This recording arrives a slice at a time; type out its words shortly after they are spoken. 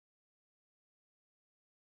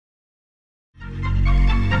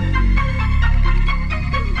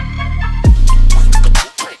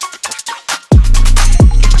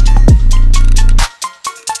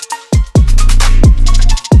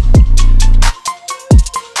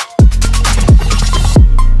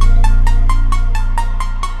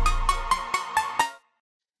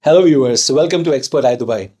Hello, viewers. Welcome to Expert Eye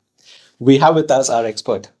Dubai. We have with us our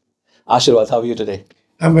expert, Ashirwad. How are you today?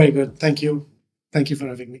 I'm very good. Thank you. Thank you for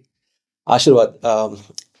having me. Ashirwad,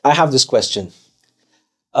 I have this question.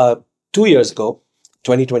 2 years ago,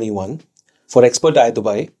 2021, for Expert Eye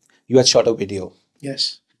Dubai, you had shot a video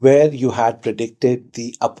Yes. where you had predicted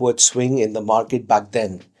the upward swing in the market back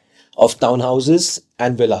then of townhouses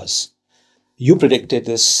and villas. You predicted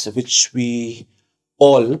this, which we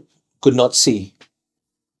all could not see.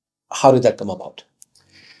 How did that come about?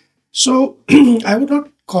 So I would not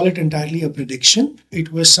call it entirely a prediction.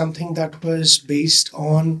 It was something that was based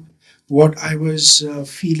on what I was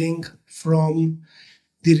feeling from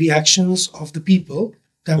the reactions of the people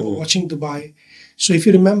that were watching Dubai. So if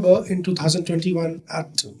you remember in 2021,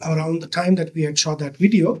 at around the time that we had shot that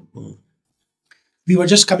video, we were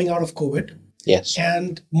just coming out of COVID Yes.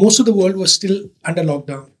 and most of the world was still under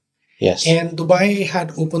lockdown. Yes. And Dubai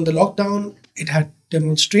had opened the lockdown. It had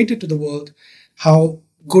demonstrated to the world how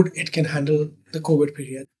good it can handle the COVID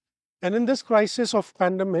period. And in this crisis of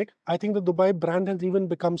pandemic, I think the Dubai brand has even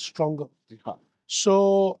become stronger.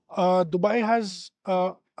 So Dubai has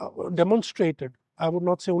demonstrated, I would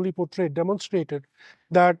not say only portrayed, demonstrated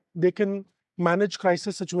that they can manage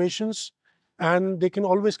crisis situations and they can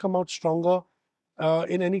always come out stronger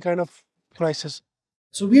in any kind of crisis.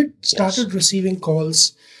 So we had started receiving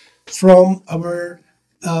calls from our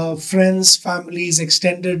friends, families,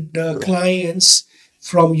 extended clients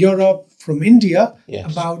from Europe, from India,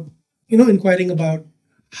 Yes. about inquiring about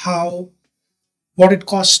how what it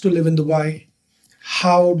costs to live in Dubai,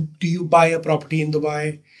 how do you buy a property in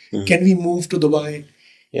Dubai, can we move to Dubai,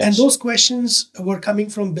 Yes. and those questions were coming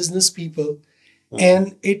from business people,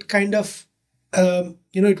 and it kind of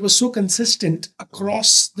it was so consistent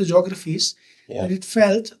across the geographies Yeah. that it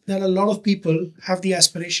felt that a lot of people have the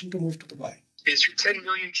aspiration to move to Dubai. Is your 10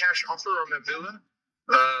 million cash offer on the villa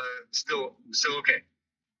still okay?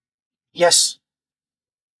 Yes.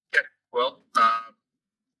 Okay. Well, we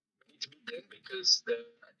need to meet then because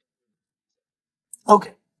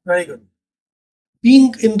Okay. Very good.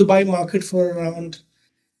 Being in Dubai market for around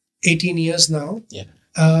 18 years now, Yeah.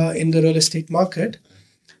 in the real estate market,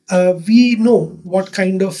 we know what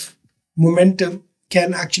kind of momentum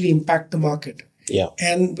can actually impact the market. Yeah.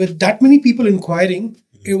 And with that many people inquiring,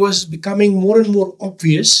 it was becoming more and more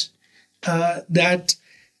obvious that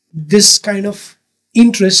this kind of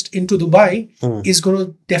interest into Dubai is going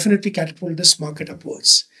to definitely catapult this market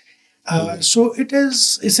upwards. So it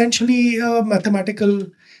is essentially a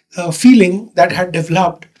mathematical feeling that had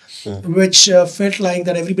developed, which felt like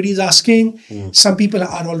that everybody is asking. Some people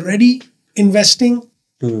are already investing,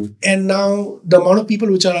 and now the amount of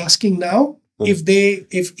people which are asking now,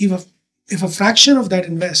 if a fraction of that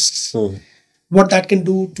invests, what that can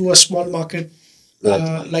do to a small market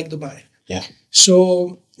like Dubai. Yeah.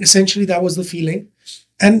 So essentially, that was the feeling,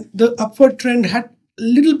 and the upward trend had a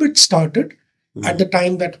little bit started at the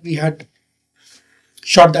time that we had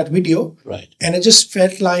shot that video, Right. and it just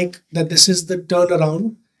felt like that this is the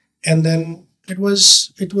turnaround. And then it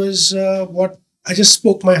was what I just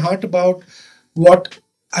spoke my heart about, what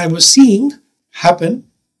I was seeing happen.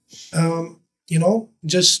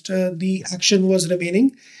 Just the action was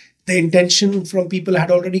remaining. The intention from people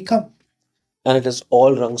had already come. And it has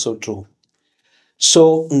all rung so true.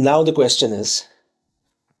 So now the question is,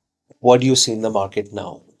 what do you see in the market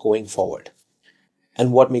now going forward?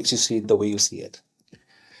 And what makes you see it the way you see it?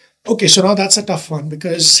 Okay, so now that's a tough one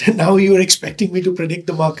because now you're expecting me to predict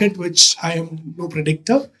the market, which I am no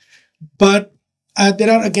predictor. But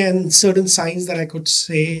there are again certain signs that I could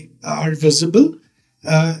say are visible,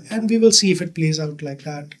 and we will see if it plays out like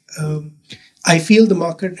that. I feel the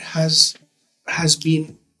market has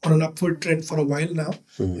been on an upward trend for a while now.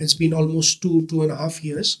 It's been almost 2.5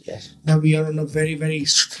 years. Yes. Now we are on a very, very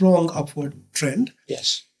strong upward trend.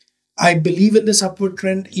 Yes. I believe in this upward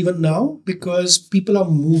trend even now because people are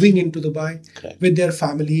moving into Dubai Correct. with their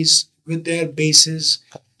families, with their bases.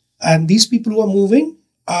 And these people who are moving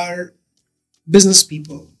are business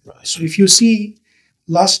people. Right. So if you see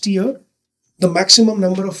last year, the maximum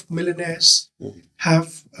number of millionaires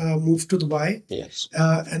have moved to Dubai. Yes.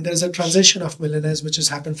 And there's a transition of millionaires which has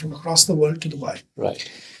happened from across the world to Dubai. Right.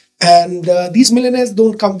 And these millionaires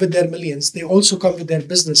don't come with their millions. They also come with their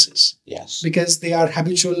businesses Yes. because they are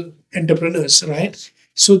habitual entrepreneurs, right?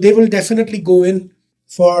 So they will definitely go in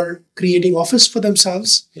for creating office for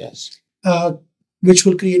themselves, Yes. which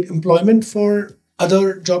will create employment for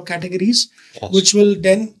other job categories, Yes. which will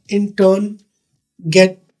then in turn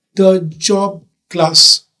get the job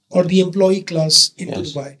class or the employee class into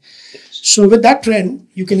Yes. Dubai. So with that trend,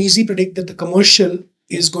 you can easily predict that the commercial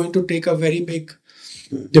is going to take a very big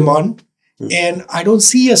demand, And I don't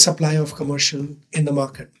see a supply of commercial in the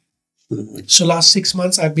market. So last 6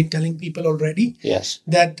 months, I've been telling people already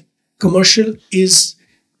that commercial is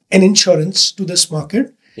an insurance to this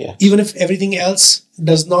market. Even if everything else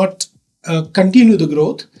does not continue the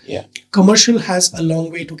growth, commercial has a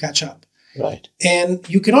long way to catch up. And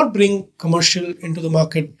you cannot bring commercial into the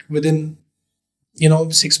market within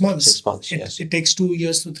 6 months. 6 months, It takes 2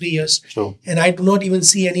 years to 3 years. True. And I do not even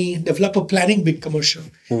see any developer planning big commercial.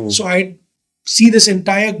 So I see this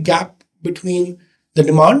entire gap between the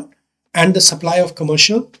demand and the supply of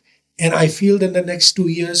commercial. And I feel that the next 2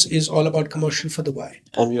 years is all about commercial for Dubai.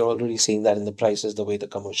 And we are already seeing that in the prices, the way the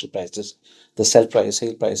commercial prices, the sale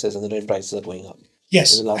prices, and the rent prices are going up.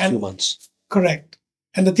 Yes. In the last few months. Correct.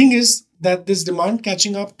 And the thing is that this demand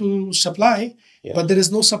catching up to supply, but there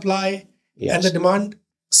is no supply. And the demand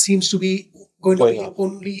seems to be going to be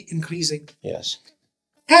only increasing.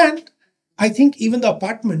 And I think even the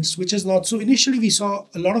apartments, which is not so, initially we saw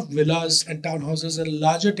a lot of villas and townhouses and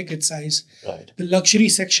larger ticket size, the luxury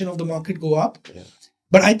section of the market go up.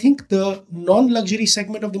 But I think the non-luxury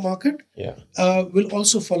segment of the market will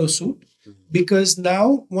also follow suit, because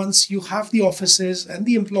now once you have the offices and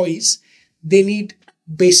the employees, they need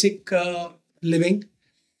basic living,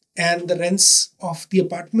 and the rents of the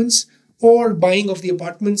apartments or buying of the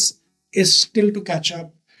apartments is still to catch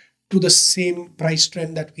up to the same price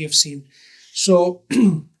trend that we have seen. So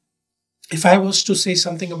if I was to say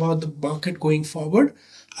something about the market going forward,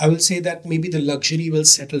 I will say that maybe the luxury will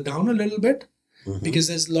settle down a little bit, because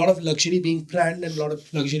there's a lot of luxury being planned and a lot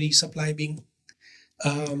of luxury supply being,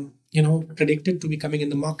 predicted to be coming in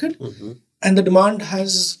the market. And the demand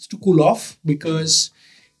has to cool off, because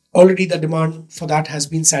already the demand for that has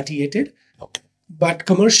been satiated. But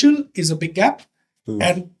commercial is a big gap,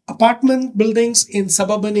 and apartment buildings in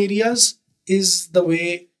suburban areas is the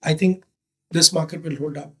way I think this market will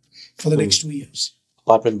hold up for the next 2 years.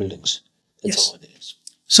 Apartment buildings. Yes.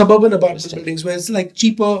 Suburban apartment buildings, where it's like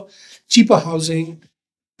cheaper housing,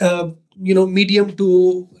 medium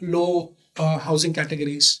to low housing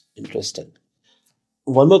categories. Interesting.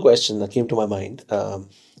 One more question that came to my mind.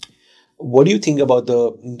 What do you think about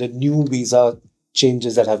the new visa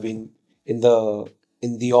changes that have been in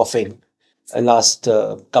the offing in last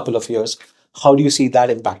couple of years? How do you see that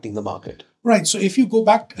impacting the market? Right. So if you go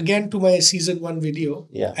back again to my season 1 video,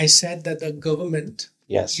 I said that the government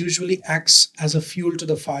usually acts as a fuel to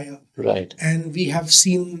the fire. Right. And we have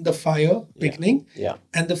seen the fire beginning.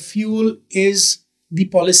 And the fuel is the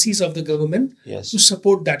policies of the government to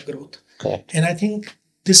support that growth. Correct. And I think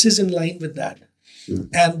this is in line with that.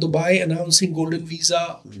 And Dubai announcing golden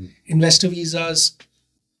visa, investor visas,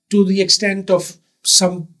 to the extent of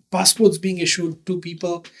some passports being issued to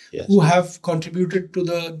people who have contributed to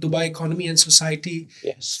the Dubai economy and society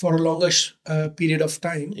for a longer period of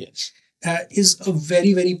time, is a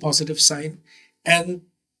very, very positive sign. And,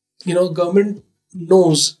 government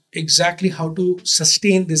knows exactly how to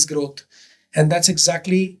sustain this growth. And that's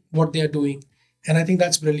exactly what they are doing. And I think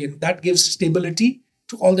that's brilliant. That gives stability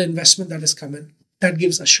to all the investment that has come in. That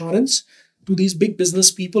gives assurance to these big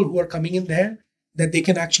business people who are coming in there that they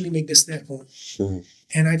can actually make this their home.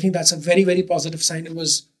 And I think that's a very, very positive sign. It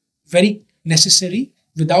was very necessary.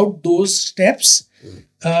 Without those steps,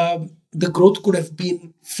 the growth could have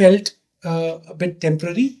been felt a bit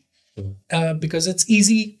temporary, because it's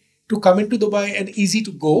easy to come into Dubai and easy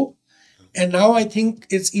to go. And now I think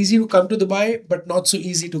it's easy to come to Dubai, but not so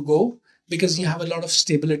easy to go, because you have a lot of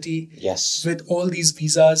stability with all these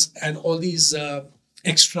visas and all these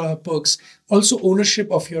extra perks. Also,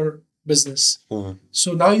 ownership of your business.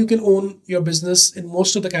 So now you can own your business in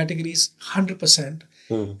most of the categories 100%.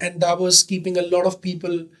 And that was keeping a lot of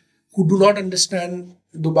people who do not understand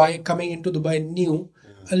Dubai, coming into Dubai new,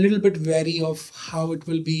 a little bit wary of how it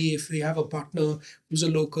will be if they have a partner who's a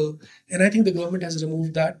local. And I think the government has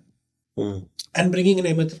removed that and bringing in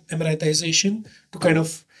Emiratization to kind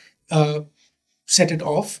of set it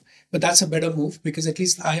off. But that's a better move, because at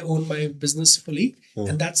least I own my business fully.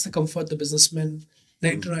 And that's the comfort the businessmen,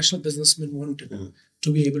 the international businessmen wanted,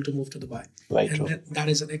 to be able to move to Dubai. Right. And that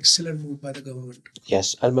is an excellent move by the government.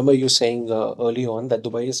 Yes. I remember you saying early on that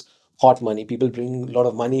Dubai is hot money. People bring a lot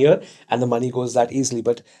of money here and the money goes that easily.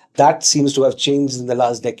 But that seems to have changed in the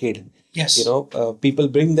last decade. Yes. People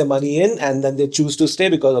bring their money in and then they choose to stay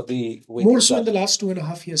because of the way. More so in the last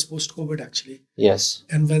 2.5 years post-COVID, actually. Yes.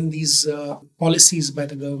 And when these policies by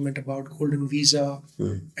the government about golden visa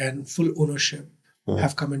and full ownership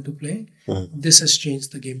have come into play, this has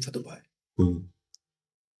changed the game for Dubai.